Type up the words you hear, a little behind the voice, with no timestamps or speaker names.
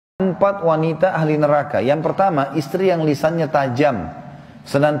4 wanita ahli neraka. Yang pertama, istri yang lisannya tajam,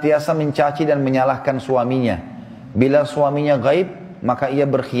 senantiasa mencaci dan menyalahkan suaminya. Bila suaminya gaib, maka ia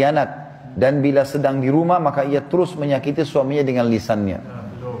berkhianat, dan bila sedang di rumah, maka ia terus menyakiti suaminya dengan lisannya.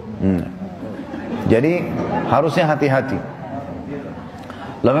 Jadi harusnya hati-hati.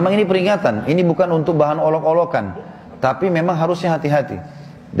 Lalu memang ini peringatan, ini bukan untuk bahan olok-olokan, tapi memang harusnya hati-hati.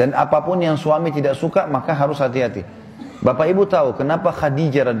 Dan apapun yang suami tidak suka, maka harus hati-hati. Bapak Ibu tahu kenapa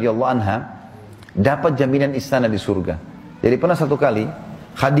Khadijah radhiyallahu anha dapat jaminan istana di surga. Jadi pernah satu kali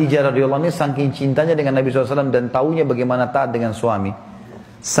Khadijah radhiyallahu anha saking cintanya dengan Nabi SAW dan taunya bagaimana taat dengan suami,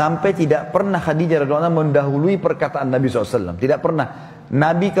 sampai tidak pernah Khadijah radhiyallahu anha mendahului perkataan Nabi SAW. Tidak pernah.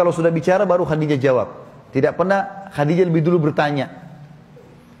 Nabi kalau sudah bicara baru Khadijah jawab. Tidak pernah Khadijah lebih dulu bertanya.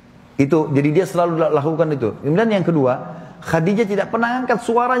 Itu, jadi dia selalu lakukan itu. Kemudian yang kedua, Khadijah tidak pernah angkat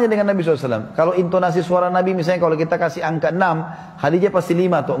suaranya dengan Nabi SAW. Kalau intonasi suara Nabi misalnya kalau kita kasih angka 6, Khadijah pasti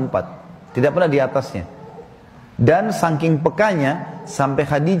 5 atau 4. Tidak pernah di atasnya. Dan saking pekanya, sampai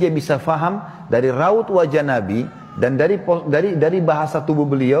Khadijah bisa faham dari raut wajah Nabi, dan dari bahasa tubuh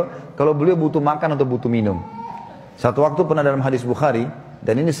beliau, kalau beliau butuh makan atau butuh minum. Satu waktu pernah dalam hadis Bukhari,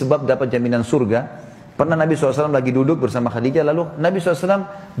 dan ini sebab dapat jaminan surga, pernah Nabi SAW lagi duduk bersama Khadijah, lalu Nabi SAW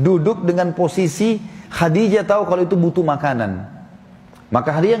duduk dengan posisi Khadijah tahu kalau itu butuh makanan. Maka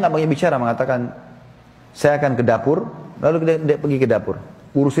Khadijah nggak banyak bicara, mengatakan, saya akan ke dapur, lalu dia pergi ke dapur,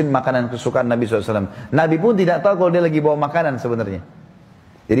 urusin makanan kesukaan Nabi SAW. Nabi pun tidak tahu kalau dia lagi bawa makanan sebenarnya.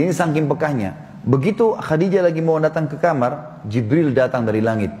 Jadi ini saking pekahnya. Begitu Khadijah lagi mau datang ke kamar, Jibril datang dari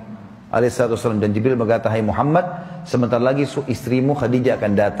langit, alaihissalam, dan Jibril berkata, hai Muhammad, sebentar lagi istrimu Khadijah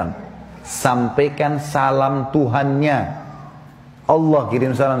akan datang. Sampaikan salam Tuhannya. Allah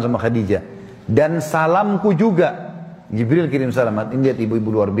kirim salam sama Khadijah. Dan salamku juga. Jibril kirim salam. Ini lihat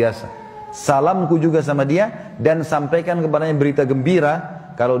ibu-ibu luar biasa. Salamku juga sama dia. Dan sampaikan kepadanya berita gembira,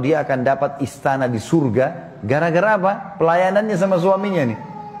 kalau dia akan dapat istana di surga. Gara-gara apa? Pelayanannya sama suaminya nih.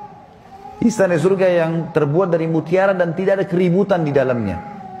 Istana di surga yang terbuat dari mutiara dan tidak ada keributan di dalamnya.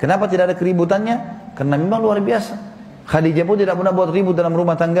 Kenapa tidak ada keributannya? Karena memang luar biasa. Khadijah pun tidak pernah buat ribut dalam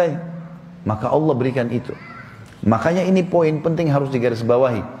rumah tangganya. Maka Allah berikan itu. Makanya ini poin penting harus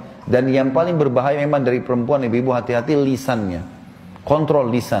digarisbawahi. Dan yang paling berbahaya memang dari perempuan, ibu-ibu hati-hati lisannya. Kontrol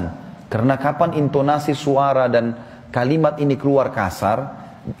lisan. Karena kapan intonasi suara dan kalimat ini keluar kasar,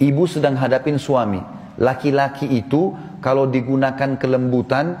 ibu sedang hadapin suami. Laki-laki itu kalau digunakan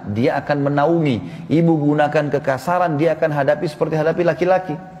kelembutan, dia akan menaungi. Ibu gunakan kekasaran, dia akan hadapi seperti hadapi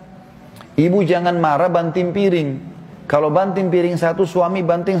laki-laki. Ibu jangan marah banting piring. Kalau banting piring satu, suami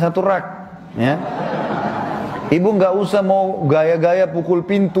banting satu rak. Ya. Ibu nggak usah mau gaya-gaya pukul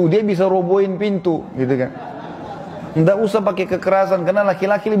pintu, dia bisa robohin pintu, gitu kan? Nggak usah pakai kekerasan karena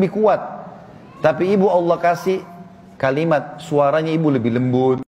laki-laki lebih kuat. Tapi ibu Allah kasih kalimat, suaranya ibu lebih lembut.